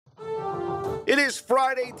It is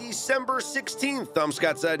Friday, December 16th. I'm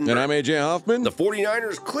Scott Seidenberg. And I'm AJ Hoffman. The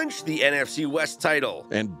 49ers clinched the NFC West title.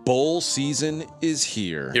 And bowl season is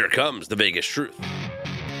here. Here comes the Vegas truth.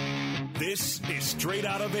 This is Straight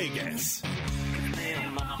Outta Vegas.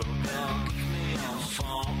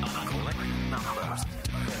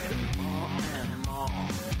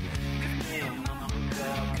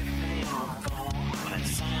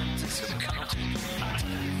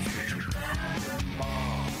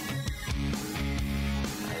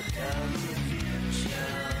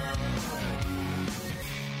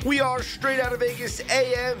 We are Straight Outta Vegas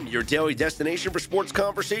AM, your daily destination for sports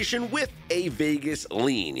conversation with a Vegas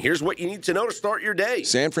lean. Here's what you need to know to start your day.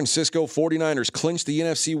 San Francisco 49ers clinched the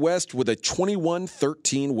NFC West with a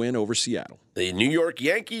 21-13 win over Seattle. The New York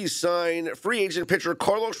Yankees sign free agent pitcher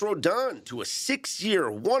Carlos Rodon to a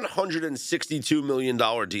 6-year, $162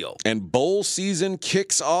 million deal. And bowl season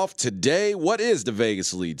kicks off today. What is the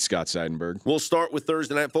Vegas lead, Scott Seidenberg? We'll start with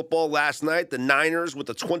Thursday Night Football last night. The Niners with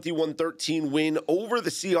a 21-13 win over the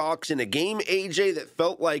Seahawks in a game, AJ, that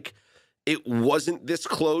felt like it wasn't this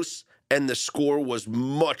close. And the score was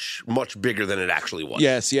much, much bigger than it actually was.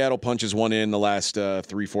 Yeah, Seattle punches one in the last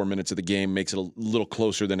 3-4 minutes of the game, makes it a little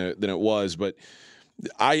closer than it was. But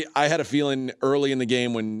I had a feeling early in the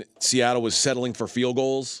game when Seattle was settling for field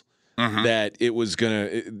goals that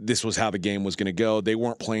this was how the game was gonna go. They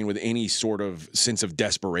weren't playing with any sort of sense of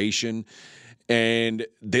desperation, and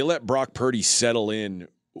they let Brock Purdy settle in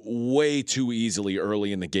way too easily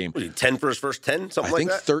early in the game. 10 for his first 10, something like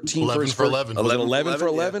that? I think 13 for his first 11. 11 for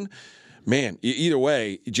 11? Yeah. Man, either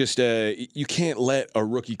way, just you can't let a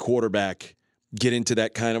rookie quarterback get into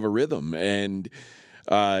that kind of a rhythm. And,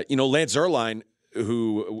 Lance Zierlein,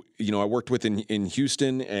 who, I worked with in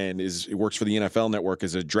Houston and works for the NFL Network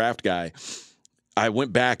as a draft guy, I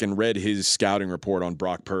went back and read his scouting report on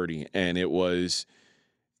Brock Purdy, and it was,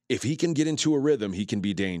 if he can get into a rhythm, he can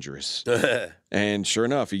be dangerous. And sure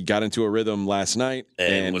enough, he got into a rhythm last night.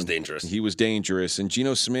 And was dangerous. He was dangerous. And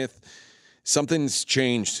Geno Smith, something's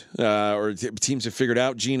changed, or teams have figured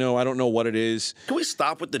out Geno. I don't know what it is. Can we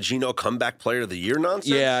stop with the Geno comeback player of the year nonsense?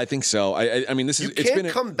 Yeah, I think so. I mean, you can't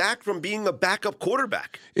come back from being a backup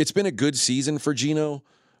quarterback. It's been a good season for Geno,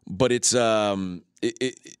 but it's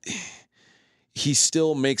he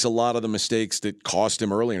still makes a lot of the mistakes that cost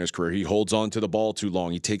him early in his career. He holds on to the ball too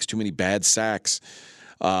long. He takes too many bad sacks.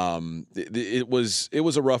 It was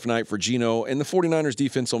a rough night for Geno, and the 49ers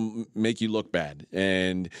defense will make you look bad.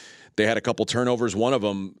 And they had a couple turnovers. One of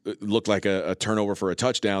them looked like a turnover for a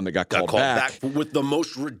touchdown that got called back with the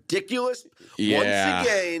most ridiculous. Yeah. Once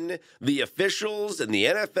again, the officials and the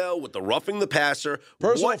NFL with the roughing the passer.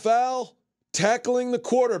 Personal foul, tackling the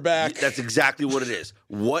quarterback. That's exactly what it is.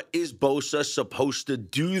 What is Bosa supposed to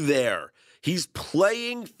do there? He's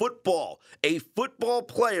playing football. A football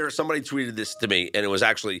player, somebody tweeted this to me, and it was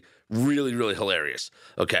actually really, really hilarious.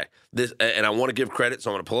 Okay, and I want to give credit, so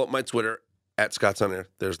I'm going to pull up my Twitter, at Scott's on Air.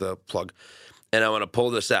 There's the plug. And I want to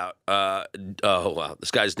pull this out. Oh, wow.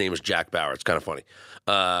 This guy's name is Jack Bauer. It's kind of funny.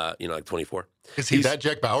 Like 24. Is he that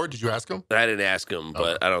Jack Bauer? Did you ask him? I didn't ask him,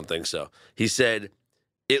 but I don't think so. He said,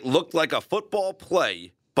 it looked like a football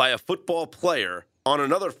play by a football player on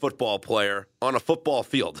another football player on a football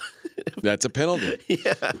field. That's a penalty.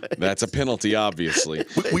 Yeah. That's a penalty, obviously.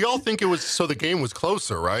 We all think it was so the game was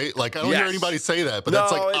closer, right? Like, I don't hear anybody say that, but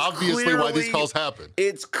that's obviously why these calls happen.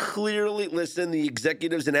 It's clearly, listen, the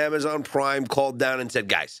executives in Amazon Prime called down and said,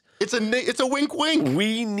 guys, it's a wink-wink.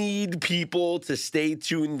 We need people to stay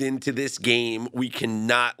tuned into this game. We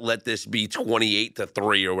cannot let this be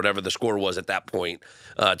 28-3 or whatever the score was at that point,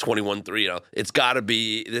 21-3. It's got to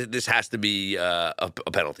be. This has to be a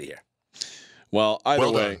penalty here. Well,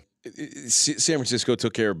 either way, San Francisco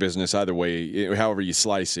took care of business. Either way, however you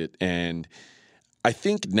slice it, and I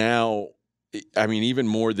think now, I mean, even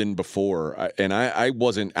more than before, and I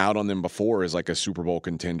wasn't out on them before as like a Super Bowl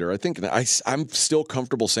contender. I think I'm still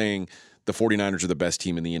comfortable saying the 49ers are the best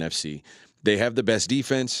team in the NFC. They have the best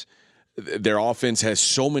defense. Their offense has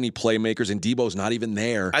so many playmakers, and Debo's not even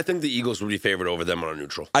there. I think the Eagles would be favored over them on a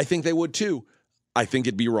neutral. I think they would too. I think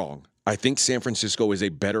it'd be wrong. I think San Francisco is a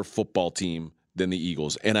better football team than the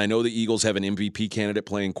Eagles. And I know the Eagles have an MVP candidate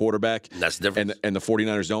playing quarterback. That's the difference. And the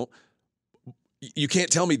 49ers don't. You can't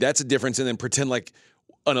tell me that's a difference and then pretend like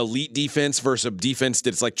an elite defense versus a defense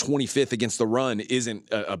that's like 25th against the run isn't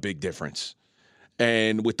a big difference.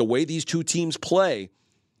 And with the way these two teams play,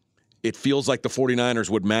 it feels like the 49ers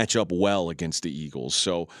would match up well against the Eagles.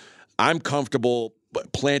 So I'm comfortable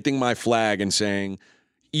planting my flag and saying,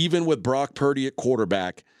 even with Brock Purdy at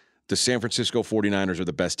quarterback, the San Francisco 49ers are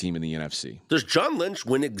the best team in the NFC. Does John Lynch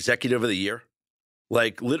win Executive of the Year?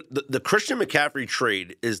 Like the Christian McCaffrey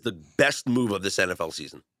trade is the best move of this NFL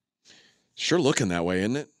season. Sure looking that way,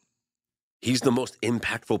 isn't it? He's the most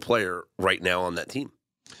impactful player right now on that team.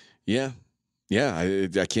 Yeah.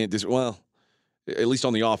 I can't well, at least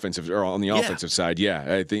on the offensive side, yeah.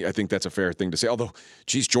 I think that's a fair thing to say. Although,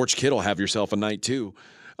 geez, George Kittle, have yourself a night too.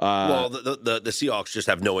 Well, the Seahawks just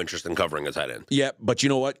have no interest in covering a tight end. Yeah, but you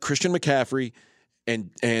know what? Christian McCaffrey and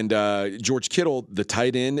George Kittle, the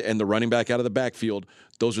tight end and the running back out of the backfield,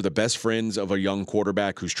 those are the best friends of a young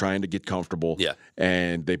quarterback who's trying to get comfortable. Yeah.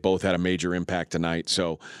 And they both had a major impact tonight.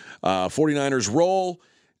 So 49ers roll.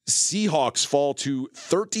 Seahawks fall to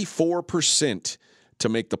 34% to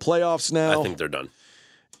make the playoffs now. I think they're done.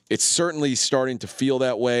 It's certainly starting to feel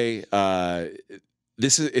that way.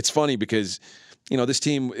 It's funny because this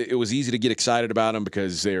team, it was easy to get excited about them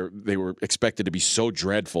because they were expected to be so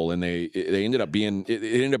dreadful, and it ended up being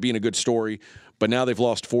a good story. But now they've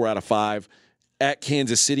lost 4 out of 5 at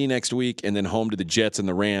Kansas City next week, and then home to the Jets and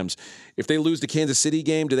the Rams. If they lose the Kansas City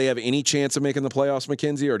game, do they have any chance of making the playoffs,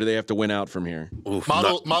 Mackenzie, or do they have to win out from here? Oof,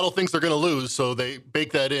 Model thinks they're going to lose, so they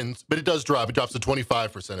bake that in. But it does drop. It drops to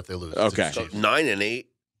 25% if they lose. Okay, so 9-8.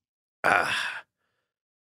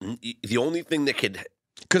 The only thing that could.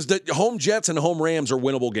 Because the home Jets and home Rams are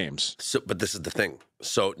winnable games. But this is the thing.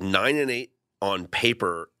 So 9-8 on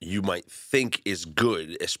paper, you might think is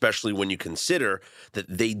good, especially when you consider that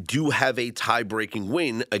they do have a tie-breaking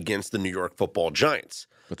win against the New York Football Giants.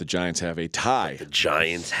 But the Giants have a tie. The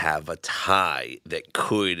Giants have a tie that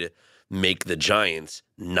could make the Giants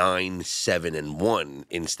 9-7-1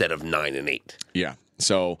 instead of 9-8. Yeah.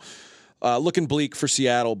 So looking bleak for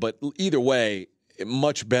Seattle, but either way,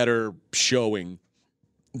 much better showing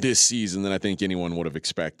this season than I think anyone would have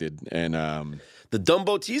expected. And the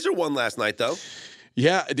Dumbo teaser won last night, though.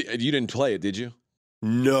 Yeah, you didn't play it, did you?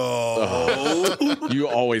 No. You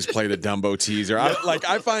always play the Dumbo teaser.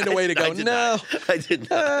 I find a way to go, I did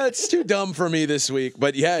not. It's too dumb for me this week.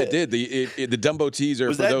 But yeah, it did. The Dumbo teaser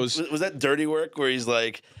was that dirty work where he's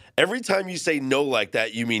like, every time you say no like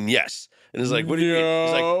that, you mean yes. And it's like, what do you mean?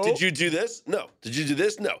 He's like, did you do this? No. Did you do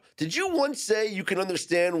this? No. Did you once say you can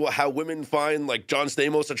understand how women find like John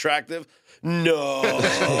Stamos attractive? No.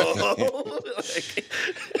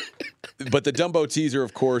 But the Dumbo teaser,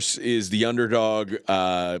 of course, is the underdog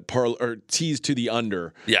tease to the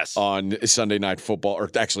under. Yes. On Sunday Night Football, or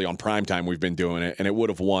actually on primetime, we've been doing it, and it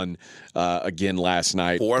would have won again last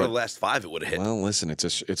night. 4 out of the last 5, it would have hit. Well, listen, it's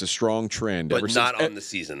a strong trend. But not on the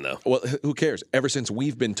season, though. Well, who cares? Ever since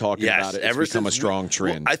we've been talking about it, it's become a strong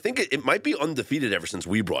trend. Well, I think it might be undefeated ever since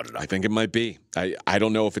we brought it up. I think it might be. I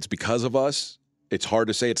don't know if it's because of us. It's hard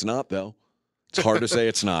to say it's not, though. It's hard to say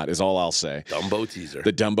it's not, is all I'll say. Dumbo teaser.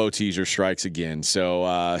 The Dumbo teaser strikes again.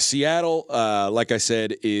 So Seattle, like I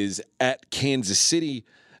said, is at Kansas City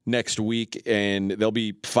next week, and they'll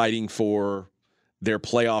be fighting for their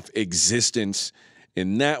playoff existence.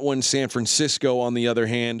 In that one, San Francisco, on the other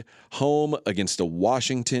hand, home against the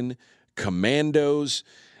Washington Commandos.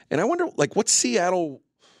 And I wonder, what's Seattle...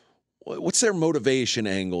 What's their motivation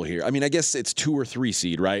angle here? I mean, I guess it's 2 or 3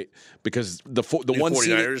 seed, right? Because the 1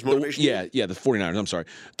 seed, 49ers motivation? The 49ers. I'm sorry.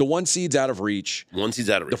 The 1 seed's out of reach. 1 seed's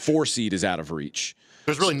out of reach. The 4 seed is out of reach.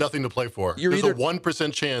 There's really nothing to play for. There's a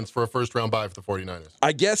 1% chance for a first-round bye for the 49ers.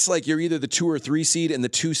 I guess you're either the 2 or 3 seed, and the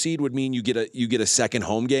 2 seed would mean you get a second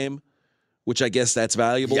home game, which I guess that's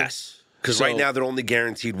valuable. Yes. Because right now they're only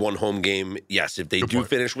guaranteed 1 home game. Yes, if they do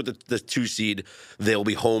finish with the 2 seed, they'll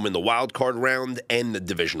be home in the wild card round and the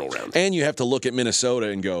divisional round. And you have to look at Minnesota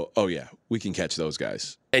and go, oh, yeah, we can catch those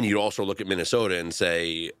guys. And you also look at Minnesota and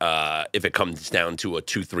say, if it comes down to a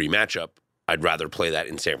 2-3 matchup, I'd rather play that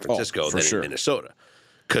in San Francisco than in Minnesota.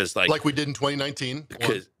 Because like we did in 2019.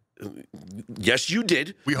 Yes, you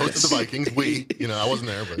did. We hosted the Vikings. I wasn't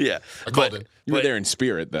there, but yeah, I called it. You were there in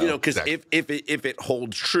spirit, though. Because if it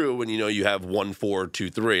holds true, and you have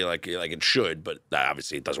 1-4-2-3, like it should, but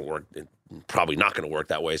obviously it doesn't work. It's probably not going to work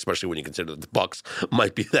that way, especially when you consider that the Bucs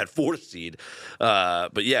might be that 4th seed.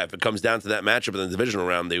 But yeah, if it comes down to that matchup in the divisional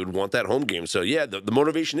round, they would want that home game. So yeah, the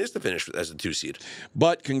motivation is to finish as a 2 seed.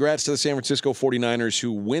 But congrats to the San Francisco 49ers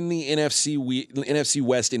who win the NFC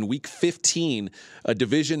West in Week 15, a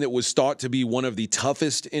division that was thought to be one of the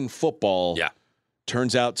toughest in football. Yeah.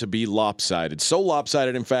 Turns out to be lopsided. So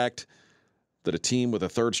lopsided, in fact, that a team with a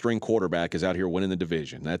third-string quarterback is out here winning the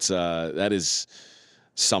division. That is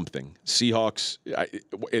something. Seahawks,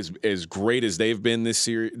 as great as they've been this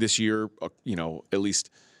year, at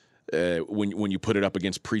least when you put it up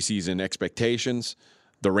against preseason expectations,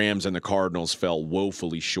 the Rams and the Cardinals fell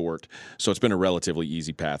woefully short. So it's been a relatively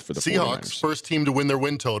easy path for the Seahawks, 49ers. First team to win their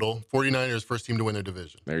win total. 49ers, first team to win their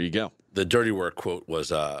division. There you go. The dirty work quote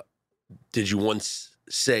was, Did you once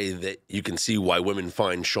say that you can see why women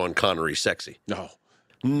find Sean Connery sexy? No.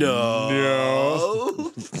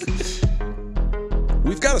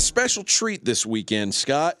 We've got a special treat this weekend,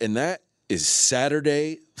 Scott, and that is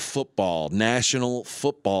Saturday football, National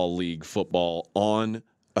Football League football on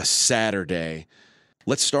a Saturday.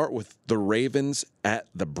 Let's start with the Ravens at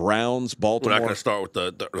the Browns, Baltimore. We're not going to start with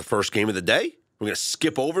the first game of the day? We're going to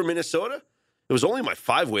skip over Minnesota? It was only my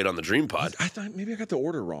 5-weight on the Dream Pod. I thought maybe I got the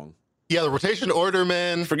order wrong. Yeah, the rotation order,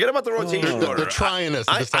 man. Forget about the rotation order. They're trying us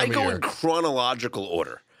this time of year. I go in chronological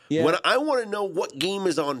order. Yeah. When I want to know what game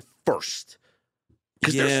is on first.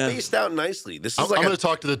 Because they're spaced out nicely. I'm going to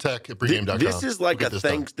talk to the tech at pregame.com. This is like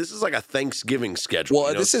a Thanksgiving schedule.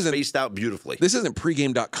 Well, this isn't spaced out beautifully. This isn't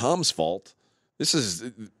pregame.com's fault. This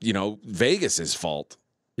is, Vegas's fault.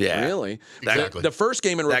 Yeah. Really. Exactly. The first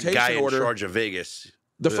game in rotation that guy order. in charge of Vegas.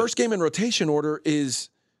 The first game in rotation order is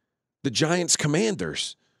the Giants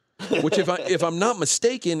Commanders, which if I'm not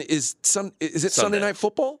mistaken is Sunday Night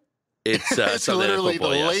Football? It's literally the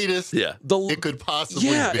latest it could possibly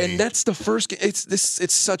be. Yeah, and that's the first game.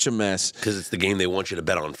 It's such a mess. Because it's the game they want you to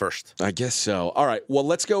bet on first. I guess so. All right, well,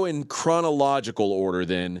 let's go in chronological order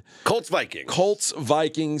then.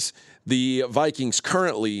 Colts-Vikings. The Vikings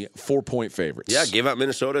currently 4-point favorites. Yeah, gave out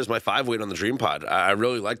Minnesota as my 5-weight on the Dream Pod. I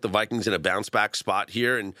really like the Vikings in a bounce-back spot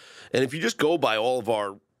here. And if you just go by all of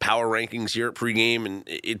our power rankings here at pregame, and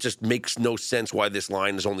it just makes no sense why this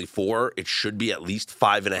line is only 4. It should be at least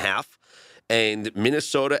 5.5. And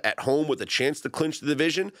Minnesota at home with a chance to clinch the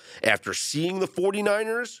division after seeing the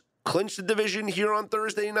 49ers clinch the division here on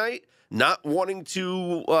Thursday night, not wanting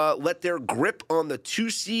to let their grip on the 2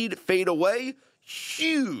 seed fade away.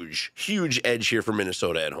 Huge edge here for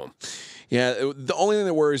Minnesota at home. Yeah, the only thing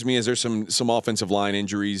that worries me is there's some offensive line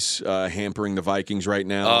injuries hampering the Vikings right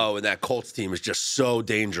now. Oh, and that Colts team is just so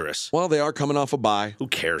dangerous. Well, they are coming off a bye. Who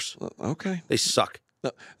cares? Okay. They suck.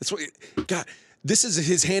 No, that's what God. This is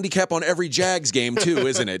his handicap on every Jags game, too,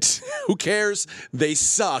 isn't it? Who cares? They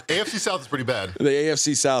suck. AFC South is pretty bad. The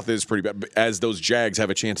AFC South is pretty bad, as those Jags have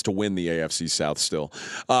a chance to win the AFC South still.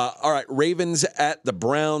 All right, Ravens at the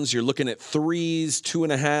Browns. You're looking at 3s,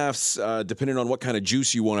 2.5s, depending on what kind of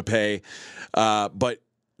juice you want to pay. But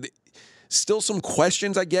still some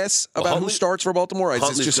questions, I guess, about who starts for Baltimore.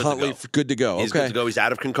 It's just Huntley good to go. He's good to go. He's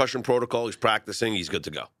out of concussion protocol. He's practicing. He's good to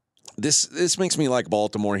go. This makes me like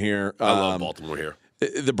Baltimore here. I love Baltimore here.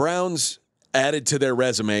 The Browns added to their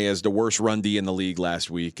resume as the worst run D in the league last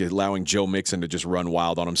week, allowing Joe Mixon to just run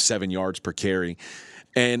wild on him, 7 yards per carry.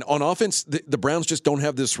 And on offense, the Browns just don't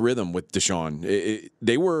have this rhythm with Deshaun.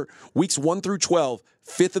 They were weeks 1 through 12,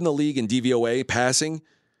 5th in the league in DVOA passing.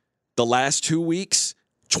 The last 2 weeks,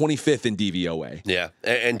 25th in DVOA. Yeah,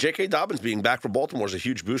 and J.K. Dobbins being back for Baltimore is a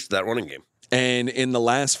huge boost to that running game. And in the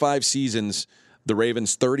last 5 seasons, the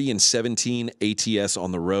Ravens 30-17 ATS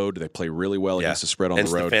on the road. They play really well against the spread on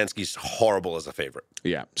the road. And Stefanski's horrible as a favorite.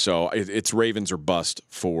 Yeah, so it's Ravens or bust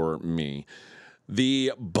for me.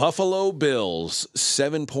 The Buffalo Bills,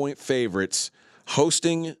 7-point favorites,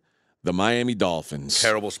 hosting the Miami Dolphins.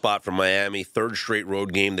 Terrible spot for Miami. 3rd straight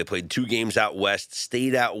road game. They played 2 games out west,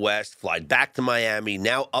 stayed out west, flied back to Miami,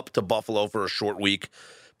 now up to Buffalo for a short week,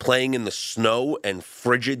 playing in the snow and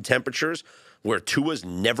frigid temperatures, where Tua's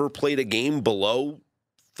never played a game below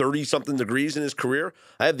 30-something degrees in his career.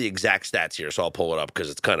 I have the exact stats here, so I'll pull it up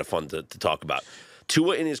because it's kind of fun to talk about.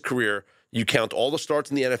 Tua in his career, you count all the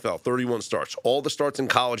starts in the NFL, 31 starts. All the starts in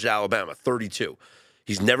college at Alabama, 32.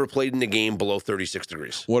 He's never played in a game below 36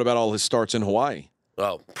 degrees. What about all his starts in Hawaii?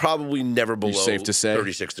 Well, probably never below safe to say?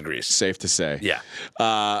 36 degrees. Safe to say. Yeah.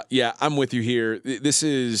 Yeah, I'm with you here. This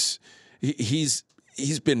is he's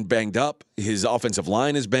been banged up. His offensive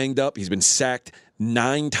line is banged up. He's been sacked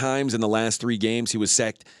 9 times in the last 3 games. He was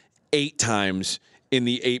sacked 8 times in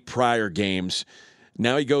the 8 prior games.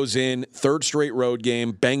 Now he goes in, 3rd straight road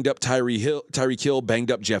game, banged up Tyreek Hill, banged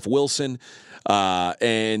up Jeff Wilson,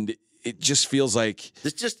 and it just feels like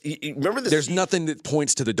remember this. There's nothing that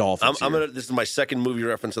points to the Dolphins. This is my second movie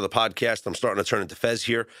reference of the podcast. I'm starting to turn into Fez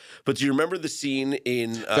here. But do you remember the scene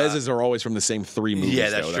in Fez's are always from the same 3 movies? Yeah,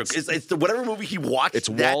 that's true. It's whatever movie he watched. It's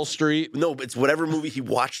Wall Street. No, it's whatever movie he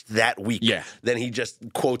watched that week. Yeah. Then he just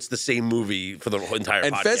quotes the same movie for the entire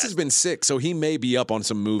and podcast. Fez has been sick, so he may be up on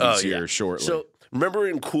some movies here shortly. So remember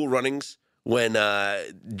in Cool Runnings when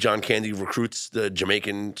John Candy recruits the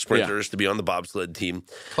Jamaican sprinters to be on the bobsled team.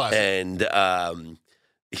 Classic. And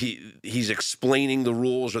he's explaining the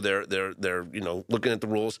rules, or they're looking at the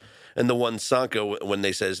rules, and the one Sanka when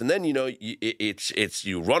they says, and then it's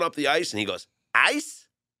you run up the ice, and he goes, ice.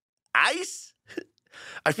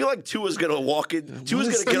 I feel like Tua's gonna walk in.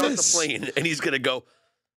 Tua's gonna get off the plane, and he's gonna go,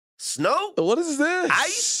 Snow? What is this?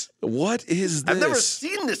 Ice? What is this? I've never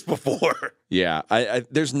seen this before. Yeah, I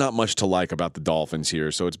there's not much to like about the Dolphins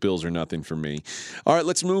here, so it's Bills or nothing for me. All right,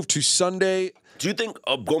 let's move to Sunday. Do you think,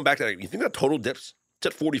 going back to that, you think that total dips? It's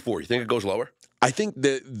at 44. You think it goes lower? I think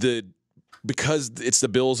because it's the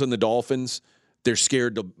Bills and the Dolphins, they're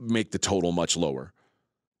scared to make the total much lower.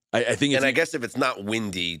 I think, and I guess if it's not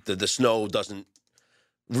windy, the snow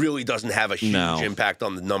really doesn't have a huge impact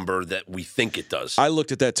on the number that we think it does. I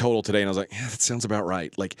looked at that total today and I was like, yeah, that sounds about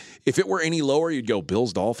right. Like if it were any lower, you'd go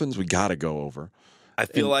Bills Dolphins. We got to go over. I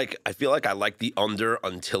feel like I like the under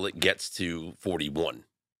until it gets to 41.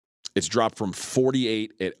 It's dropped from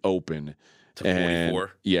 48 at open to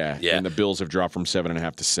 44. Yeah, and the Bills have dropped from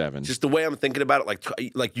 7.5 to 7. Just the way I'm thinking about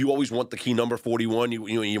it, like you always want the key number 41.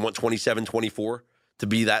 You want 27, 24 to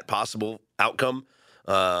be that possible outcome.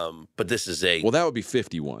 But this is well, that would be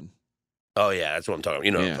 51. Oh yeah, that's what I'm talking about.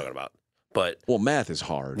 You know what I'm talking about. But math is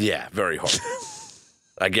hard. Yeah, very hard.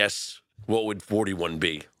 I guess what would 41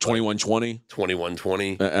 be? 21-20.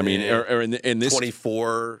 21-20. I mean, or in this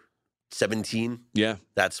 24-17. Yeah,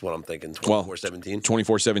 that's what I'm thinking. 24-17.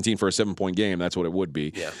 24-17 for a 7-point game. That's what it would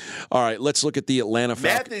be. Yeah. All right, let's look at the Atlanta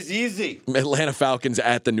Falcons. Math is easy. Atlanta Falcons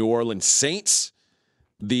at the New Orleans Saints.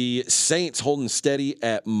 The Saints holding steady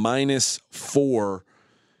at -4.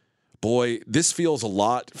 Boy, this feels a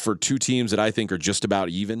lot for two teams that I think are just about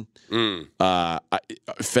even.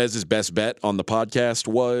 Fez's best bet on the podcast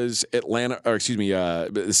was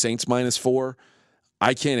the Saints -4.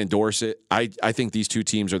 I can't endorse it. I think these two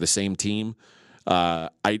teams are the same team. I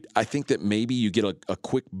think that maybe you get a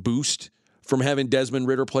quick boost from having Desmond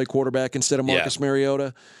Ridder play quarterback instead of Marcus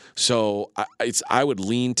Mariota. So I would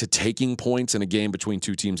lean to taking points in a game between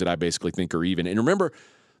two teams that I basically think are even. And remember,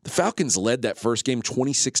 the Falcons led that first game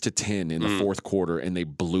 26-10 in the fourth quarter, and they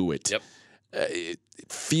blew it. Yep. It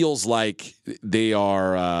feels like they're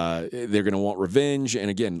going to want revenge. And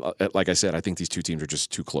again, like I said, I think these two teams are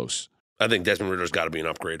just too close. I think Desmond Ritter's got to be an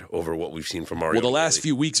upgrade over what we've seen from Mariota. Well, the last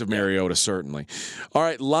few weeks of Mariota, certainly. All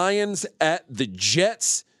right, Lions at the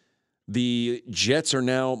Jets. The Jets are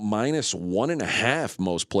now -1.5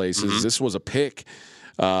 most places. This was a pick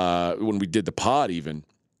when we did the pod even.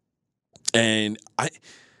 And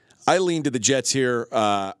I lean to the Jets here.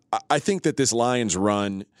 I think that this Lions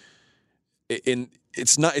run,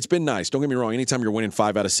 it's been nice. Don't get me wrong. Anytime you're winning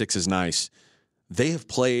 5 out of 6 is nice. They have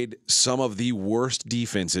played some of the worst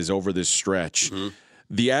defenses over this stretch.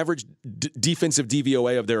 The average defensive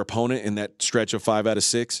DVOA of their opponent in that stretch of 5 out of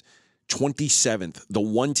 6, 27th. The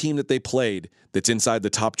one team that they played that's inside the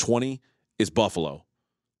top 20 is Buffalo,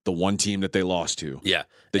 the one team that they lost to. Yeah.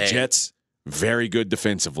 The Jets, very good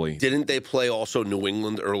defensively. Didn't they play also New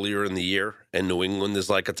England earlier in the year? And New England is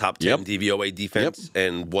like a top 10 DVOA defense.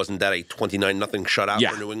 And wasn't that a 29-0 shutout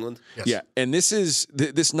for New England? Yes. Yeah, and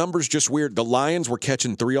this number's just weird. The Lions were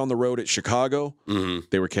catching 3 on the road at Chicago.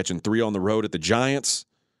 They were catching 3 on the road at the Giants.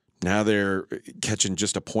 Now they're catching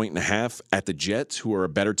just 1.5 at the Jets, who are a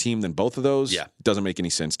better team than both of those. Yeah. Doesn't make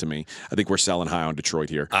any sense to me. I think we're selling high on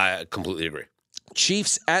Detroit here. I completely agree.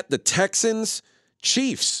 Chiefs at the Texans.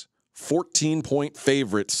 Chiefs, 14-point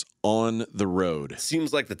favorites on the road.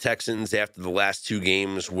 Seems like the Texans, after the last 2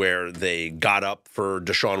 games where they got up for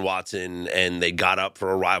Deshaun Watson and they got up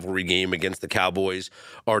for a rivalry game against the Cowboys,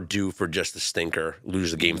 are due for just a stinker.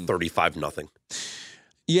 Lose the game 35-0.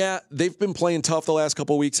 Yeah, they've been playing tough the last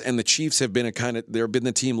couple of weeks, and the Chiefs have been they've been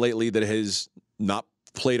the team lately that has not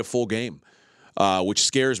played a full game, which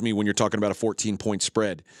scares me when you're talking about a 14-point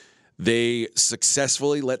spread. They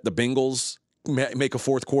successfully let the Bengals make a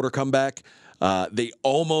fourth quarter comeback. They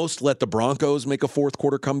almost let the Broncos make a fourth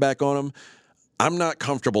quarter comeback on them. I'm not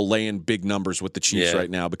comfortable laying big numbers with the Chiefs right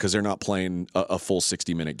now because they're not playing a full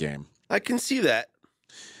 60-minute game. I can see that.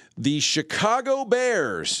 The Chicago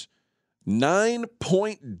Bears,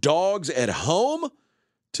 9-point dogs at home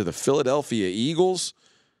to the Philadelphia Eagles.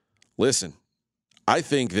 Listen, I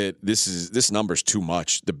think that this number's too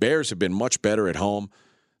much. The Bears have been much better at home.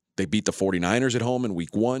 They beat the 49ers at home in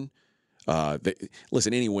week 1.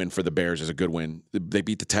 Any win for the Bears is a good win. They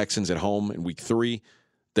beat the Texans at home in week 3.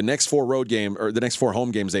 The next 4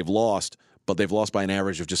 home games they've lost, but they've lost by an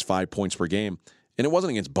average of just 5 points per game. And it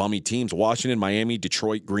wasn't against bummy teams. Washington, Miami,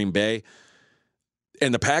 Detroit, Green Bay.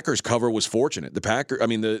 And the Packers' cover was fortunate.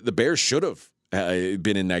 The Bears should have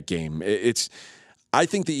been in that game. I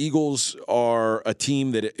think the Eagles are a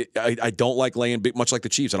team that I don't like laying big, much like the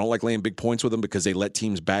Chiefs. I don't like laying big points with them because they let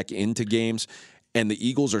teams back into games. And the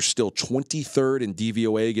Eagles are still 23rd in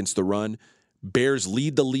DVOA against the run. Bears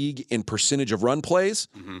lead the league in percentage of run plays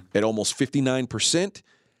at almost 59%.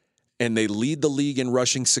 And they lead the league in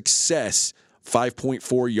rushing success,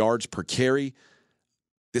 5.4 yards per carry.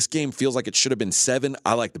 This game feels like it should have been 7.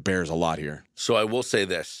 I like the Bears a lot here. So I will say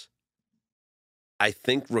this. I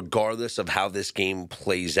think regardless of how this game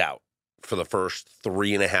plays out for the first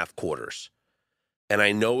 3.5 quarters, and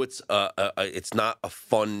I know it's not a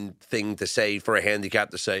fun thing to say for a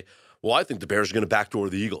handicap to say, well, I think the Bears are going to backdoor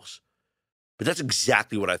the Eagles. But that's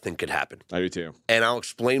exactly what I think could happen. I do too. And I'll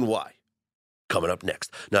explain why. Coming up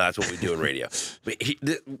next. No, that's what we do in radio. But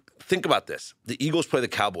think about this. The Eagles play the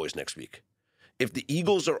Cowboys next week. If the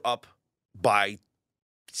Eagles are up by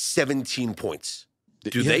 17 points,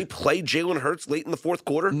 do they play Jalen Hurts late in the fourth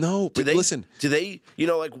quarter? No, but listen. Do they,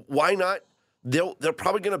 why not? They're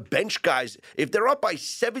probably going to bench guys. If they're up by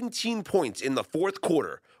 17 points in the fourth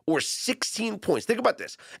quarter or 16 points, think about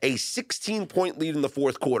this. A 16-point lead in the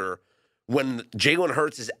fourth quarter when Jalen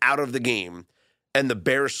Hurts is out of the game and the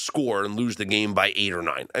Bears score and lose the game by 8 or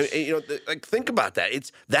 9. Think about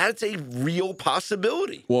that. That's a real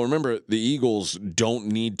possibility. Well, remember, the Eagles don't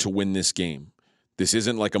need to win this game. This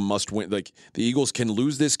isn't like a must-win. Like, the Eagles can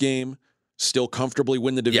lose this game, still comfortably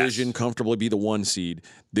win the division, comfortably be the 1 seed.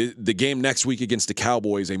 The game next week against the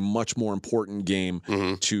Cowboys, a much more important game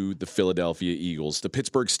to the Philadelphia Eagles. The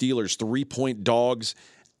Pittsburgh Steelers, 3-point dogs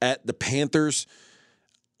at the Panthers.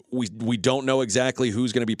 We don't know exactly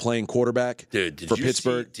who's going to be playing quarterback for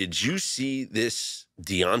Pittsburgh. Did you see this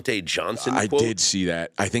Deontay Johnson quote? I did see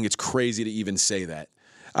that. I think it's crazy to even say that.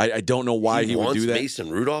 I don't know why he would do that. Mason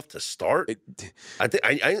Rudolph to start. I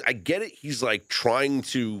get it. He's like trying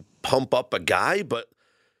to pump up a guy, but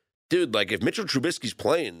dude, like if Mitchell Trubisky's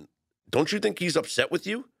playing, don't you think he's upset with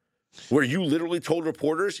you? Where you literally told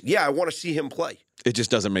reporters, "Yeah, I want to see him play." It just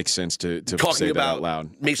doesn't make sense to talking say about that out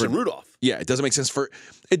loud. Mason Rudolph. Yeah, it doesn't make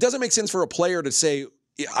sense for a player to say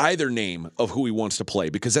either name of who he wants to play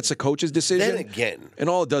because that's a coach's decision. Then again, and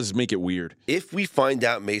all it does is make it weird. If we find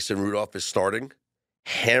out Mason Rudolph is starting,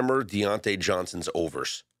 hammer Deontay Johnson's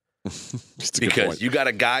overs. Because you got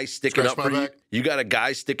a guy sticking up for you. You got a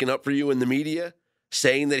guy sticking up for you in the media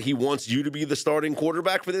saying that he wants you to be the starting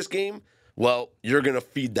quarterback for this game. Well, you're going to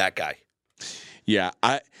feed that guy. Yeah,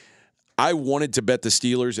 I wanted to bet the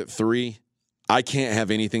Steelers at 3. I can't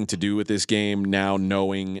have anything to do with this game now,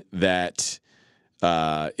 knowing that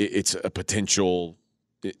it's a potential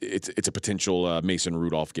Mason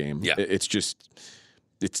Rudolph game. Yeah. It's just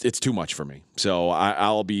it's too much for me. So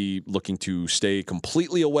I'll be looking to stay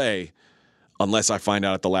completely away unless I find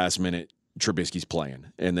out at the last minute Trubisky's playing,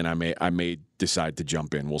 and then I may decide to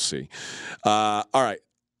jump in. We'll see. All right.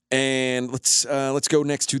 And let's go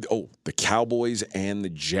next to the Cowboys and the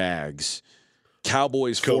Jags.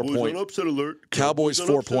 Cowboys 4-point upset alert. Cowboys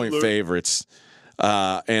 4-point favorites.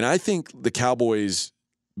 And I think the Cowboys,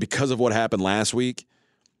 because of what happened last week,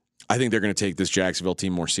 I think they're going to take this Jacksonville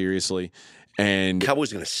team more seriously. And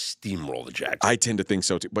Cowboys are going to steamroll the Jags. I tend to think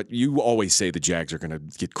so too. But you always say the Jags are going to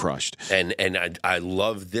get crushed. And I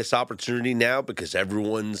love this opportunity now because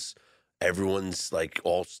everyone's like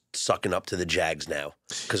all sucking up to the Jags now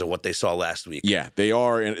because of what they saw last week. Yeah, they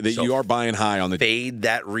are. You are buying high on the fade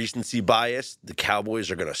that recency bias. The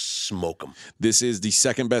Cowboys are going to smoke them. This is the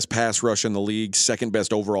second best pass rush in the league, second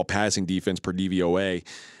best overall passing defense per DVOA,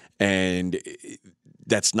 and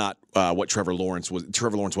that's not what Trevor Lawrence was.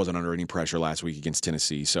 Trevor Lawrence wasn't under any pressure last week against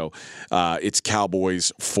Tennessee. So it's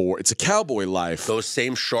Cowboys 4. It's a Cowboy life. Those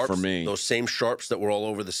same sharps for me. Those same sharps that were all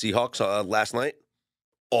over the Seahawks last night.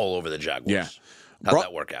 All over the Jaguars. Yeah. How'd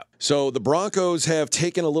that work out? So the Broncos have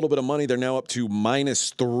taken a little bit of money. They're now up to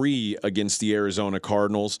 -3 against the Arizona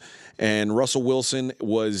Cardinals. And Russell Wilson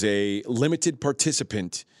was a limited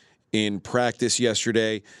participant in practice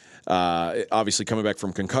yesterday. Obviously coming back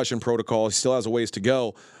from concussion protocol. He still has a ways to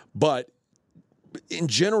go. But in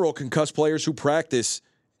general, concussed players who practice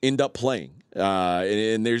end up playing.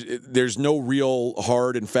 And there's no real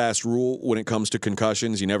hard and fast rule when it comes to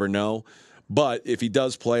concussions. You never know. But if he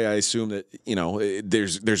does play, I assume that,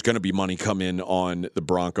 there's going to be money come in on the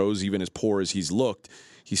Broncos. Even as poor as he's looked,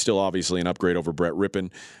 he's still obviously an upgrade over Brett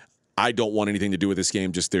Rippon. I don't want anything to do with this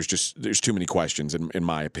game. There's too many questions, in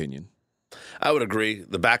my opinion. I would agree.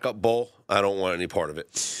 The backup bowl, I don't want any part of it.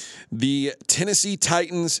 The Tennessee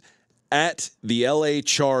Titans at the LA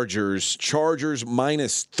Chargers. Chargers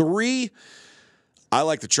 -3. I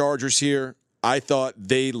like the Chargers here. I thought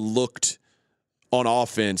they looked on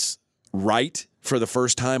offense right for the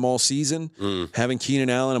first time all season, having Keenan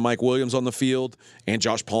Allen and Mike Williams on the field, and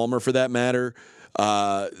Josh Palmer for that matter.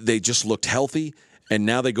 They just looked healthy, and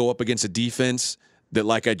now they go up against a defense that,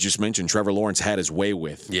 like I just mentioned, Trevor Lawrence had his way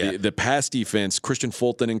with. Yeah. The pass defense, Christian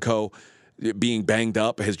Fulton and co., being banged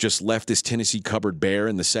up, has just left this Tennessee cupboard bare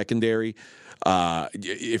in the secondary.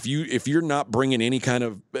 If you're not bringing any kind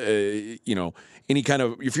of, if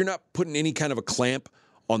you're not putting any kind of a clamp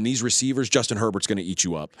on these receivers, Justin Herbert's going to eat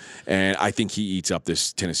you up. And I think he eats up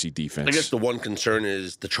this Tennessee defense. I guess the one concern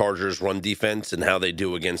is the Chargers' run defense and how they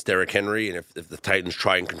do against Derrick Henry, and if the Titans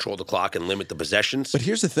try and control the clock and limit the possessions. But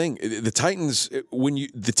here's the thing: the Titans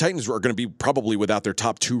are going to be probably without their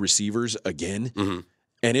top 2 receivers again. Mm-hmm.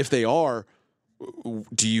 And if they are,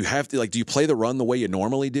 do you play the run the way you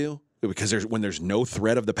normally do? Because when there's no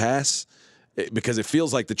threat of the pass. Because it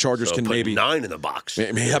feels like the Chargers can maybe 9 in the box.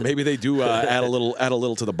 Yeah, maybe they do add a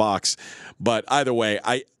little to the box. But either way,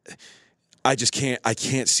 I just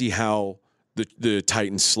can't see how the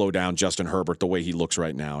Titans slow down Justin Herbert the way he looks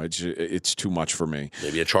right now. It's too much for me.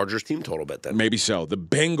 Maybe a Chargers team total bet then. Maybe so. The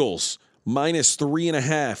Bengals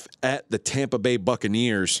 -3.5 at the Tampa Bay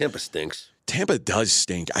Buccaneers. Tampa stinks. Tampa does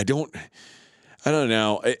stink. I don't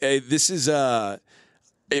know. This is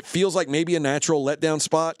it feels like maybe a natural letdown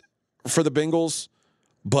spot for the Bengals,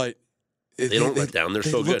 but they don't let down. They're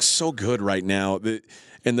so good. They look so good right now.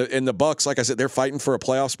 And the Bucs, like I said, they're fighting for a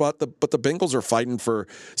playoff spot. But the Bengals are fighting for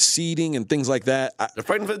seeding and things like that. They're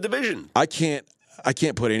fighting for the division. I can't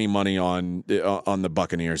put any money on the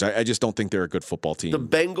Buccaneers. I just don't think they're a good football team. The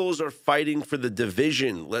Bengals are fighting for the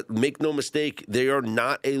division. Make no mistake, they are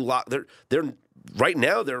not a lot. They're right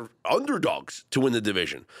now they're underdogs to win the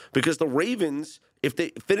division because the Ravens, if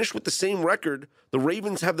they finish with the same record, the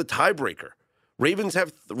Ravens have the tiebreaker. Ravens are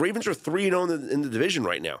 3-0 in the division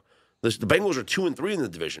right now. The Bengals are 2-3 in the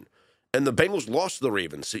division, and the Bengals lost to the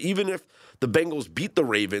Ravens. So even if the Bengals beat the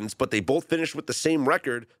Ravens, but they both finish with the same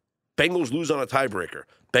record, Bengals lose on a tiebreaker.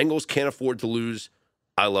 Bengals can't afford to lose.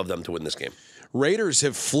 I love them to win this game. Raiders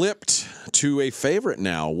have flipped to a favorite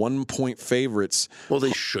now, 1-point favorites. Well,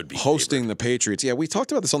 they should be hosting the Patriots. Yeah, we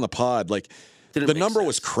talked about this on the pod. Like the number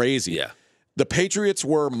was crazy. Yeah. The Patriots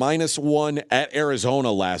were -1 at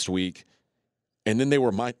Arizona last week, and then they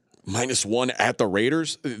were -1 at the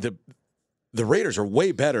Raiders. The Raiders are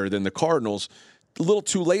way better than the Cardinals. A little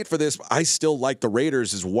too late for this. But I still like the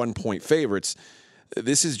Raiders as 1-point favorites.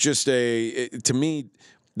 This is just to me,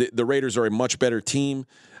 the Raiders are a much better team,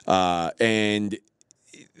 and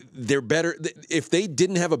they're better. If they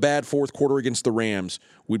didn't have a bad fourth quarter against the Rams,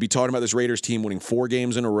 we'd be talking about this Raiders team winning 4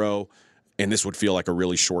 games in a row, and this would feel like a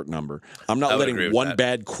really short number. I'm not letting one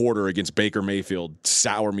bad quarter against Baker Mayfield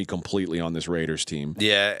sour me completely on this Raiders team.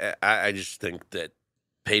 Yeah, I just think that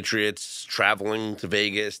Patriots traveling to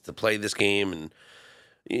Vegas to play this game, and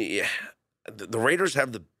yeah, the Raiders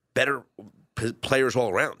have the better players all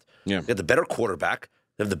around. Yeah. They have the better quarterback.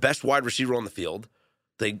 They have the best wide receiver on the field.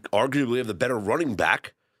 They arguably have the better running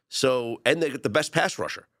back. And they get the best pass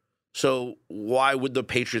rusher. So why would the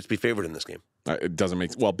Patriots be favored in this game? It doesn't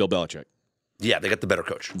make Bill Belichick. Yeah, they got the better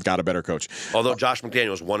coach. Got a better coach. Although Josh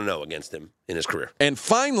McDaniels 1-0 against him in his career. And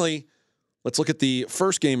finally, let's look at the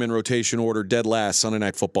first game in rotation order, dead last, Sunday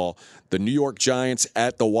Night Football. The New York Giants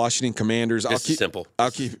at the Washington Commanders. This is simple.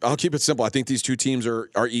 I'll keep it simple. I think these two teams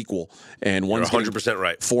are equal, and one's 100%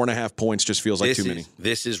 right. 4.5 points just feels like too many.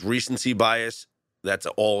 This is recency bias. That's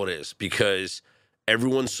all it is, because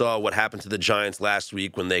everyone saw what happened to the Giants last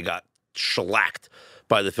week when they got shellacked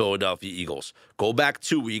by the Philadelphia Eagles. Go back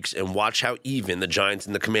 2 weeks and watch how even the Giants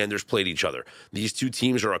and the Commanders played each other. These two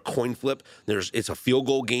teams are a coin flip. It's a field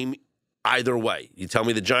goal game either way. You tell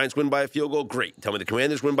me the Giants win by a field goal, great. Tell me the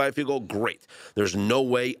Commanders win by a field goal, great. There's no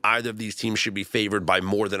way either of these teams should be favored by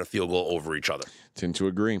more than a field goal over each other. Tend to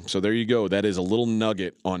agree. So there you go. That is a little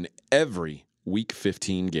nugget on every Week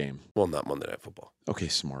 15 game. Well, not Monday Night Football. Okay,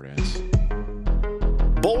 smartass.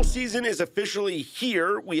 Bowl season is officially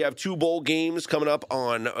here. We have 2 bowl games coming up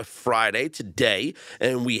on Friday today,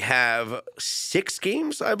 and we have 6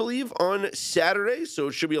 games, I believe, on Saturday, so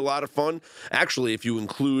it should be a lot of fun. Actually, if you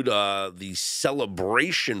include the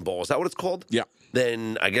Celebration Bowl, is that what it's called? Yeah.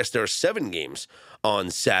 Then I guess there are 7 games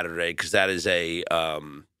on Saturday, because that is a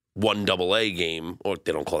 1AA game, or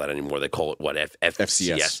they don't call that anymore. They call it, what,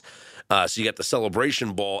 FCS. So you got the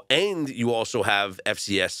Celebration Bowl, and you also have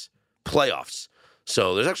FCS playoffs.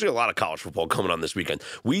 So there's actually a lot of college football coming on this weekend.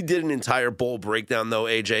 We did an entire bowl breakdown, though,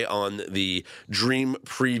 AJ, on the Dream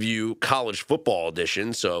Preview College Football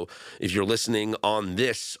Edition. So if you're listening on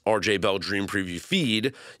this RJ Bell Dream Preview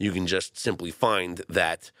feed, you can just simply find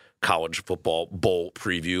that College Football Bowl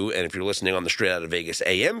preview. And if you're listening on the Straight Out of Vegas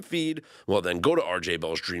AM feed, well, then go to RJ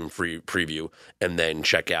Bell's Dream Preview and then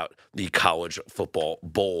check out the College Football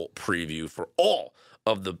Bowl preview for all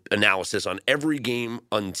of the analysis on every game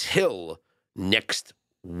until next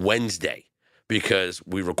Wednesday, because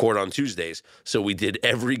we record on Tuesdays. So we did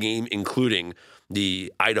every game, including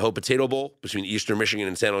the Idaho Potato Bowl between Eastern Michigan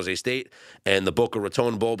and San Jose State, and the Boca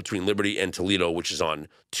Raton Bowl between Liberty and Toledo, which is on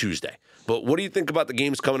Tuesday. But what do you think about the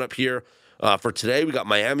games coming up here? For today, we got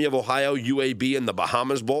Miami of Ohio, UAB in the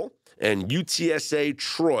Bahamas Bowl, and UTSA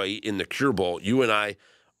Troy in the Cure Bowl. You and I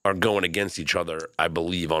are going against each other, I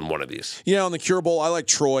believe, on one of these. Yeah, on the Cure Bowl, I like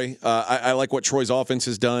Troy. I like what Troy's offense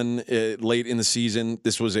has done late in the season.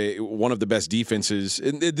 This was one of the best defenses.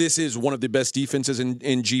 This is one of the best defenses in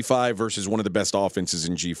G5 versus one of the best offenses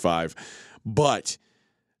in G5. But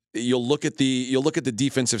you'll look at the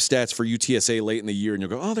defensive stats for UTSA late in the year, and you'll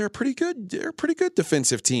go, "Oh, they're a pretty good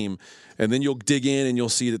defensive team." And then you'll dig in, and you'll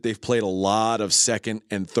see that they've played a lot of second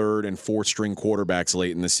and third and fourth string quarterbacks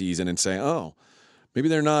late in the season, and say, "Oh, maybe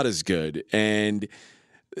they're not as good." And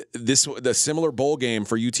the similar bowl game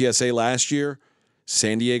for UTSA last year,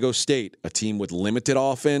 San Diego State, a team with limited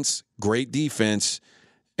offense, great defense,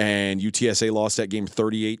 and UTSA lost that game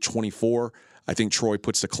 38-24. I think Troy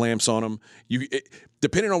puts the clamps on them.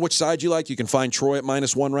 Depending on which side you like, you can find Troy at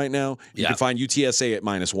 -1 right now. You can find UTSA at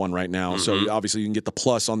 -1 right now. Mm-hmm. So obviously you can get the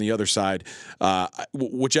plus on the other side.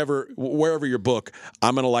 Wherever your book,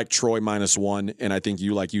 I'm going to like Troy -1, and I think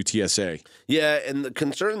you like UTSA. Yeah, and the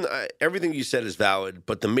concern, everything you said is valid,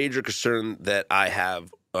 but the major concern that I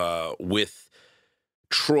have with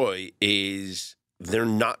Troy is they're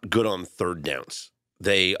not good on third downs.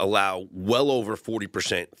 They allow well over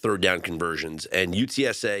 40% third down conversions, and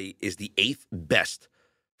UTSA is the 8th best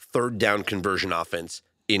third down conversion offense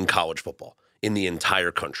in college football in the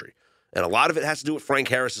entire country. And a lot of it has to do with Frank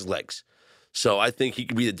Harris's legs. So I think he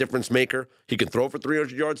could be the difference maker. He can throw for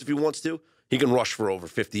 300 yards if he wants to. He can rush for over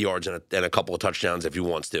 50 yards and a couple of touchdowns if he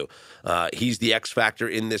wants to. He's the X factor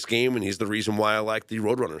in this game, and he's the reason why I like the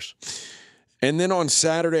Roadrunners. And then on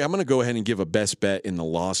Saturday, I'm going to go ahead and give a best bet in the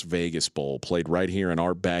Las Vegas Bowl, played right here in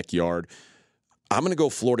our backyard. I'm going to go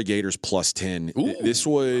Florida Gators +10. Ooh. This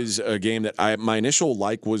was a game that my initial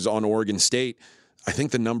like was on Oregon State. I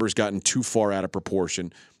think the number's gotten too far out of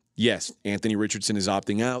proportion. Yes, Anthony Richardson is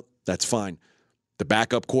opting out. That's fine. The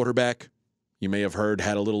backup quarterback, you may have heard,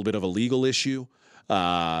 had a little bit of a legal issue.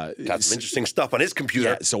 Got some interesting stuff on his computer.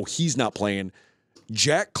 Yeah, so he's not playing.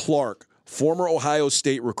 Jack Clark, former Ohio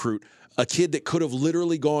State recruit, a kid that could have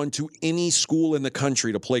literally gone to any school in the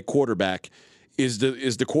country to play quarterback, is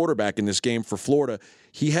the quarterback in this game for Florida.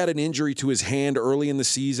 He had an injury to his hand early in the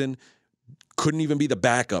season, couldn't even be the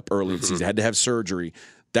backup early in the season, had to have surgery.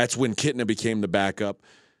 That's when Kitna became the backup.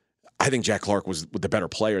 I think Jack Clark was the better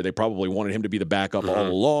player. They probably wanted him to be the backup all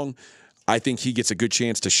along. I think he gets a good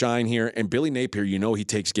chance to shine here. And Billy Napier, he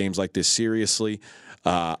takes games like this seriously.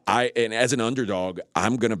 And as an underdog,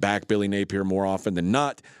 I'm going to back Billy Napier more often than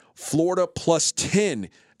not. Florida +10,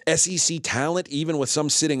 SEC talent, even with some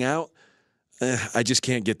sitting out. I just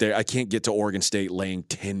can't get there. I can't get to Oregon State laying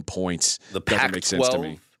 10 points. The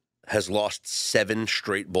Pac-12 has lost 7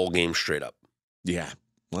 straight bowl games straight up. Yeah.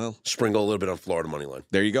 Well, sprinkle a little bit on Florida money line.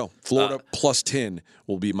 There you go. Florida +10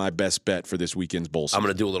 will be my best bet for this weekend's bowl season. I'm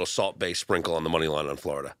going to do a little salt-based sprinkle on the money line on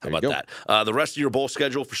Florida. How about that? The rest of your bowl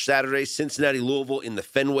schedule for Saturday, Cincinnati, Louisville in the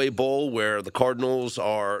Fenway Bowl, where the Cardinals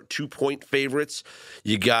are 2-point favorites.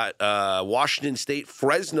 You got Washington State,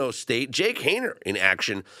 Fresno State, Jake Haener in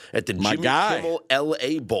action at the Jimmy Kimmel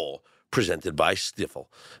L.A. Bowl, presented by Stifel.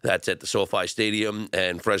 That's at the SoFi Stadium,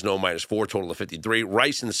 and Fresno -4, total of 53.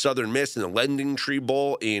 Rice and Southern Miss in the Lending Tree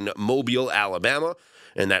Bowl in Mobile, Alabama,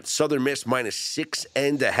 and that's Southern Miss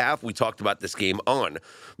 -6.5. We talked about this game on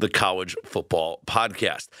the College Football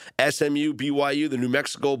Podcast. SMU, BYU, the New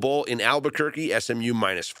Mexico Bowl in Albuquerque, SMU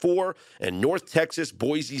 -4, and North Texas,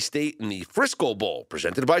 Boise State in the Frisco Bowl,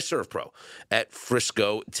 presented by ServPro at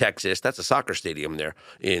Frisco, Texas. That's a soccer stadium there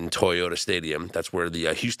in Toyota Stadium. That's where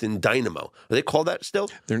the Houston Dynamo, are they called that still?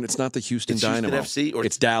 It's not the Houston Dynamo. Houston FC? Or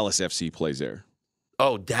it's Dallas FC plays there.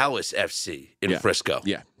 Oh, Dallas FC in Frisco.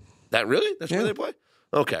 Yeah. That really? That's where they play?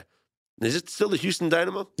 Okay. Is it still the Houston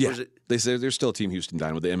Dynamo? Yeah. Or is it... They say there's still Team Houston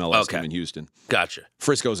Dynamo, the MLS team in Houston. Gotcha.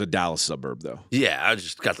 Frisco's a Dallas suburb, though. Yeah, I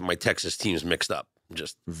just got my Texas teams mixed up.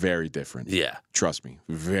 Just very different. Yeah. Trust me.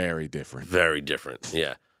 Very different. Very different.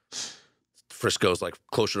 Yeah. Frisco's like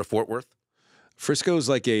closer to Fort Worth? Frisco's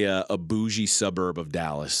like a bougie suburb of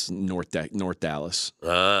Dallas, North Dallas.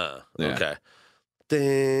 Ah, okay.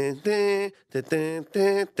 That's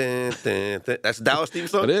the Dallas theme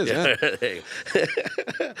song? It is,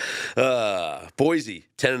 yeah. Boise,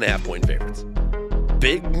 10.5-point favorites.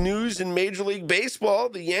 Big news in Major League Baseball.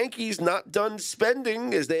 The Yankees not done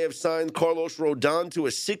spending as they have signed Carlos Rodon to a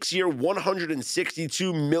 6-year,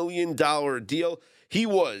 $162 million deal. He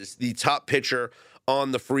was the top pitcher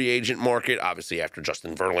on the free agent market, obviously after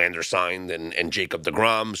Justin Verlander signed and Jacob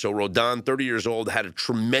deGrom. So Rodon, 30 years old, had a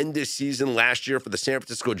tremendous season last year for the San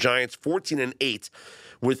Francisco Giants, 14-8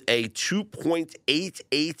 with a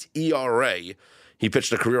 2.88 ERA. He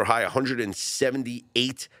pitched a career-high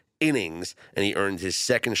 178 innings, and he earned his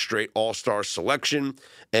second straight All-Star selection.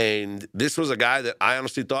 And this was a guy that I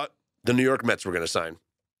honestly thought the New York Mets were going to sign.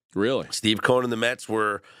 Really? Steve Cohen and the Mets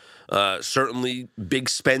were certainly big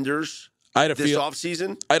spenders this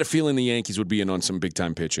offseason. I had a feeling the Yankees would be in on some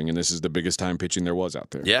big-time pitching, and this is the biggest time pitching there was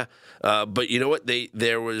out there. Yeah. But you know what?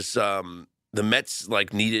 There was the Mets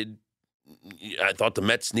needed – I thought the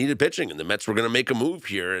Mets needed pitching, and the Mets were going to make a move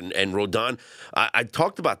here. And Rodon, I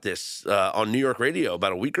talked about this on New York radio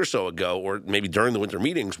about a week or so ago, or maybe during the winter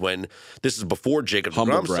meetings when this is before Jacob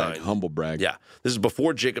deGrom signed. Humble brag. Yeah, this is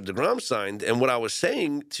before Jacob deGrom signed. And what I was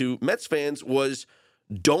saying to Mets fans was,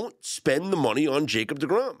 don't spend the money on Jacob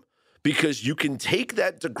deGrom, because you can take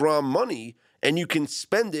that deGrom money and you can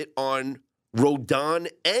spend it on Rodon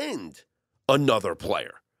and another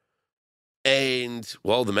player. And,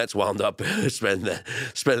 well, the Mets wound up spending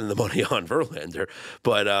the money on Verlander.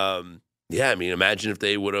 But, imagine if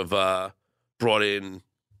they would have brought in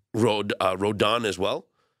Rodon as well.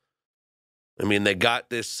 I mean, they got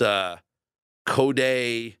this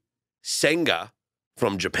Kodai Senga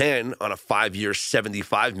from Japan on a 5-year,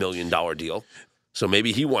 $75 million deal. So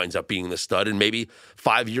maybe he winds up being the stud, and maybe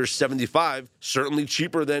 5 years, 75, certainly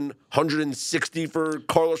cheaper than 160 for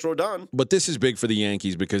Carlos Rodon. But this is big for the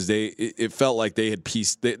Yankees because it felt like they had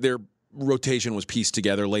their rotation was pieced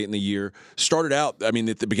together late in the year. Started out, at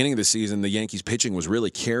the beginning of the season, the Yankees pitching was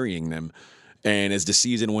really carrying them. And as the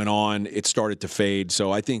season went on, it started to fade.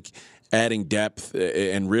 So I think adding depth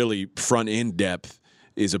and really front-end depth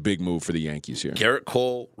is a big move for the Yankees here. Garrett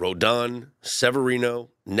Cole, Rodon, Severino,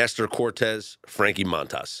 Nestor Cortez, Frankie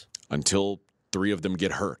Montas. Until 3 of them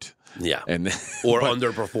get hurt. Yeah. Or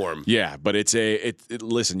underperform. Yeah, but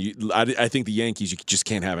listen, I think the Yankees, you just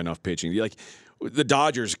can't have enough pitching. Like the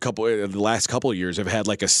Dodgers the last couple of years have had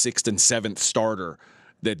like a 6th and 7th starter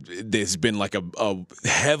that's been like a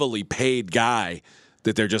heavily paid guy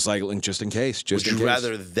that they're just like, just in case. Would you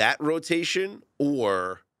rather that rotation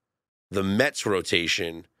or the Mets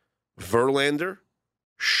rotation, Verlander,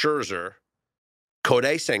 Scherzer,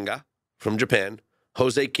 Kodai Senga from Japan,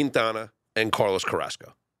 Jose Quintana, and Carlos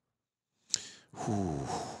Carrasco?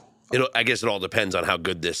 I guess it all depends on how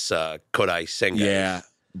good this Kodai Senga is. Yeah,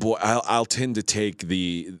 boy, I'll tend to take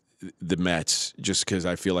the Mets just because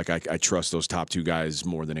I feel like I trust those top 2 guys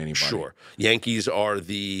more than anybody. Sure. Yankees are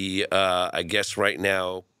the, I guess right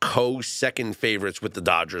now, co-second favorites with the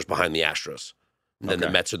Dodgers behind the Astros. And then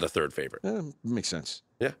the Mets are the 3rd favorite. Makes sense.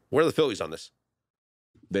 Yeah. Where are the Phillies on this?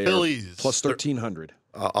 Phillies. Plus 1,300.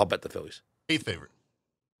 I'll bet the Phillies. 8th favorite.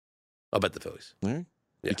 I'll bet the Phillies. All right.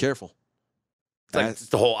 Yeah. Be careful. It's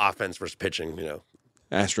the whole offense versus pitching,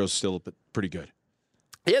 Astros still pretty good.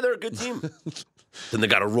 Yeah, they're a good team. Then they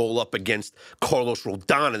got to roll up against Carlos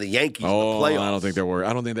Rodon and the Yankees in the playoffs. I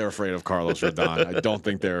don't think they're afraid of Carlos Rodon. I don't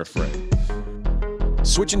think they're afraid.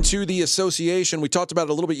 Switching to the association, we talked about it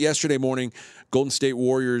a little bit yesterday morning. Golden State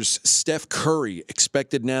Warriors' Steph Curry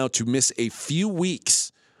expected now to miss a few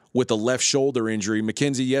weeks with a left shoulder injury.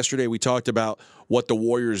 Mackenzie, yesterday we talked about what the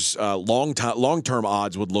Warriors' long-term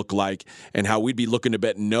odds would look like and how we'd be looking to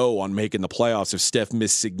bet no on making the playoffs if Steph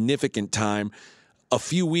missed significant time. A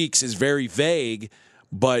few weeks is very vague,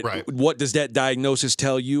 but What does that diagnosis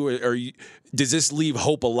tell you? Or does this leave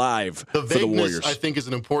hope alive for the Warriors? I think is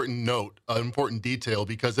an important note, an important detail,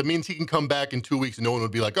 because it means he can come back in 2 weeks and no one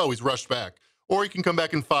would be like, oh, he's rushed back. Or he can come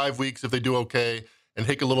back in 5 weeks if they do okay and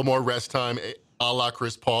take a little more rest time, a la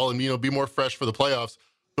Chris Paul, and be more fresh for the playoffs.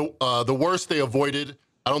 The worst they avoided,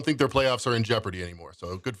 I don't think their playoffs are in jeopardy anymore.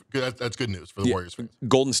 So good. That's good news for the Warriors fans.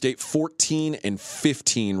 Golden State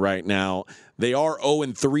 14-15 right now. They are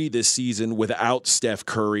 0-3 this season without Steph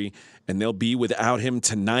Curry, and they'll be without him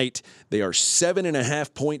tonight. They are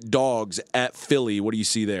 7.5-point dogs at Philly. What do you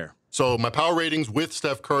see there? So my power ratings with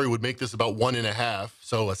Steph Curry would make this about 1.5.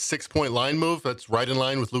 So a 6-point line move. That's right in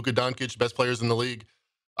line with Luka Doncic, best players in the league.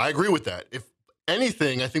 I agree with that. If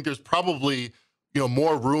anything, I think there's probably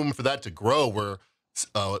more room for that to grow. Where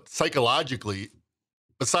psychologically,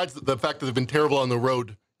 besides the fact that they've been terrible on the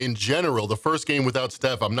road in general, the first game without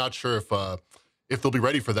Steph, I'm not sure if they'll be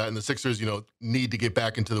ready for that. And the Sixers, need to get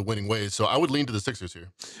back into the winning ways. So I would lean to the Sixers here.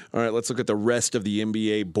 All right, let's look at the rest of the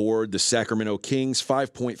NBA board. The Sacramento Kings,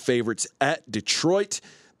 5-point favorites at Detroit.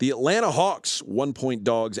 The Atlanta Hawks, 1-point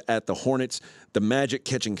dogs at the Hornets. The Magic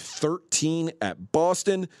catching 13 at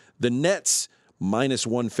Boston. The Nets,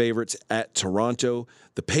 -1 favorites at Toronto.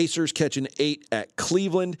 The Pacers catching 8 at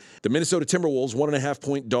Cleveland. The Minnesota Timberwolves,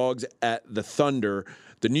 1.5-point dogs at the Thunder.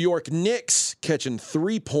 The New York Knicks catching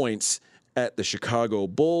 3 points at the Chicago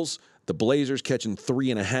Bulls. The Blazers catching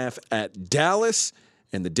 3.5 at Dallas.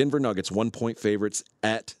 and the Denver Nuggets 1-point favorites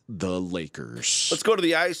at the Lakers. Let's go to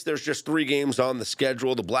the ice. There's just 3 games on the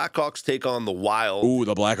schedule. The Blackhawks take on the Wild. Ooh,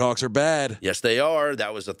 the Blackhawks are bad. Yes, they are.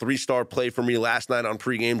 That was a 3-star play for me last night on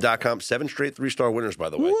pregame.com. 7 straight 3-star winners, by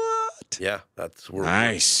the way. What? Yeah, we're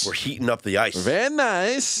Nice. We're heating up the ice. Very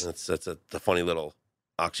nice. That's a funny little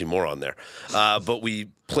oxymoron there. But we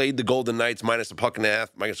played the Golden Knights minus a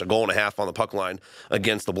goal and a half on the puck line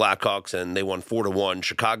against the Blackhawks, and they won 4-1.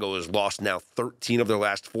 Chicago has lost now 13 of their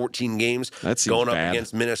last 14 games. That seems going up bad.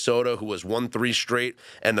 against Minnesota, who has won 3 straight,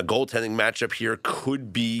 and the goaltending matchup here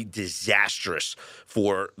could be disastrous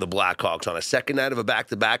for the Blackhawks. On a second night of a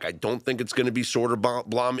back-to-back, I don't think it's going to be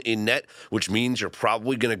Soderblom in net, which means you're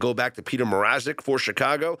probably going to go back to Peter Mrazek for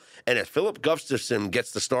Chicago. And if Philip Gustafsson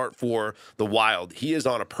gets the start for the Wild, he is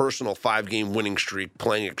on a personal 5-game winning streak,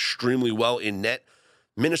 playing extremely well in net.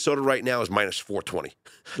 Minnesota right now is minus 420.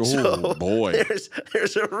 Oh, so boy.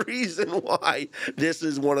 There's a reason why this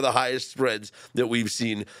is one of the highest spreads that we've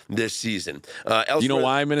seen this season. You know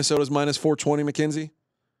why Minnesota's minus 420, McKenzie?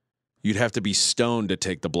 You'd have to be stoned to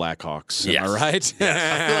take the Blackhawks. Yes. Am I right?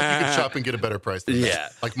 I feel like you could shop and get a better price than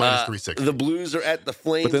that. Like minus 360. The Blues are at the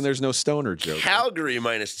Flames. But then there's no stoner joke. Calgary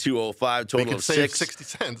minus 205, They total could of save 6. 60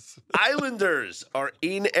 cents. Islanders are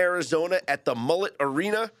in Arizona at the Mullet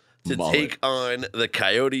Arena to take on the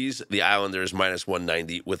Coyotes. The Islanders minus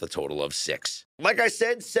 190 with a total of 6. Like I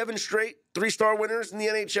said, 7 straight 3-star winners in the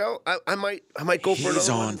NHL. I might go for He's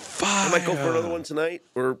another on one. fire. I might go for another one tonight,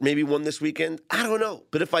 or maybe one this weekend. I don't know.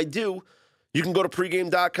 But if I do, you can go to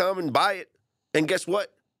pregame.com and buy it. And guess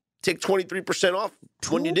what? Take 23% off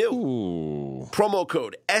when you do. Ooh. Promo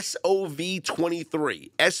code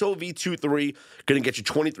SOV23. SOV23 going to get you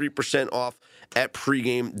 23% off at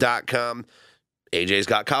pregame.com. AJ's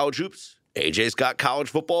got college hoops. AJ's got college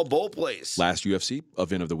football bowl plays. Last UFC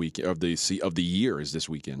event of the week of the year is this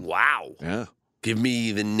weekend. Wow. Yeah. Give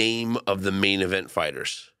me the name of the main event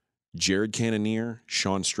fighters. Jared Cannonier,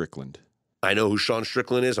 Sean Strickland. I know who Sean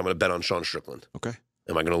Strickland is. I'm going to bet on Sean Strickland. Okay.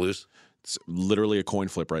 Am I going to lose? It's literally a coin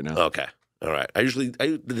flip right now. Okay. All right.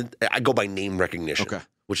 I go by name recognition. Okay.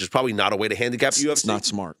 Which is probably not a way to handicap UFC. It's not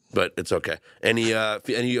smart. But it's okay. Any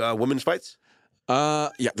women's fights?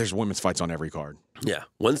 Yeah, there's women's fights on every card. Yeah.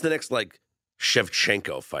 When's the next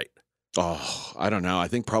Shevchenko fight? Oh, I don't know. I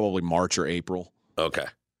think probably March or April. Okay.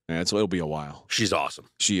 Yeah, it'll be a while. She's awesome.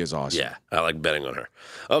 She is awesome. Yeah, I like betting on her.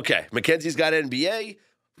 Okay, Mackenzie's got NBA.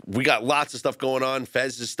 We got lots of stuff going on.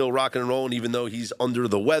 Fez is still rocking and rolling, even though he's under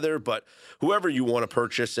the weather. But whoever you want to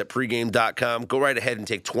purchase at pregame.com, go right ahead and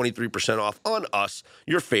take 23% off on us,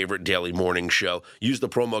 your favorite daily morning show. Use the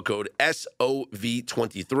promo code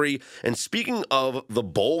SOV23. And speaking of the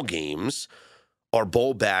bowl games, our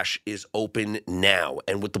bowl bash is open now.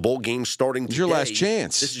 And with the bowl games starting today, It's your last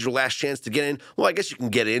chance. This is your last chance to get in. Well, I guess you can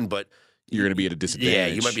get in, but You're going to be at a disadvantage. yeah,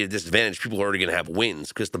 you might be at a disadvantage. People are already going to have wins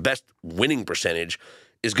because the best winning percentage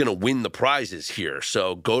is going to win the prizes here.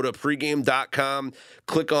 So go to pregame.com,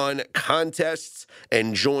 click on contests,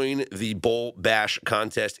 and join the Bowl Bash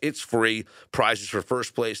contest. It's free. Prizes for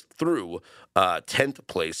first place through 10th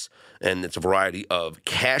place, and it's a variety of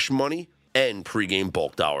cash money and pregame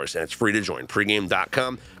bulk dollars, and it's free to join.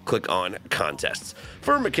 Pregame.com, click on contests.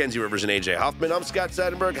 For Mackenzie Rivers and AJ Hoffman, I'm Scott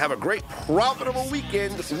Seidenberg. Have a great, profitable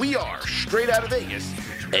weekend. We are Straight Out of Vegas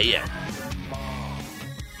AM.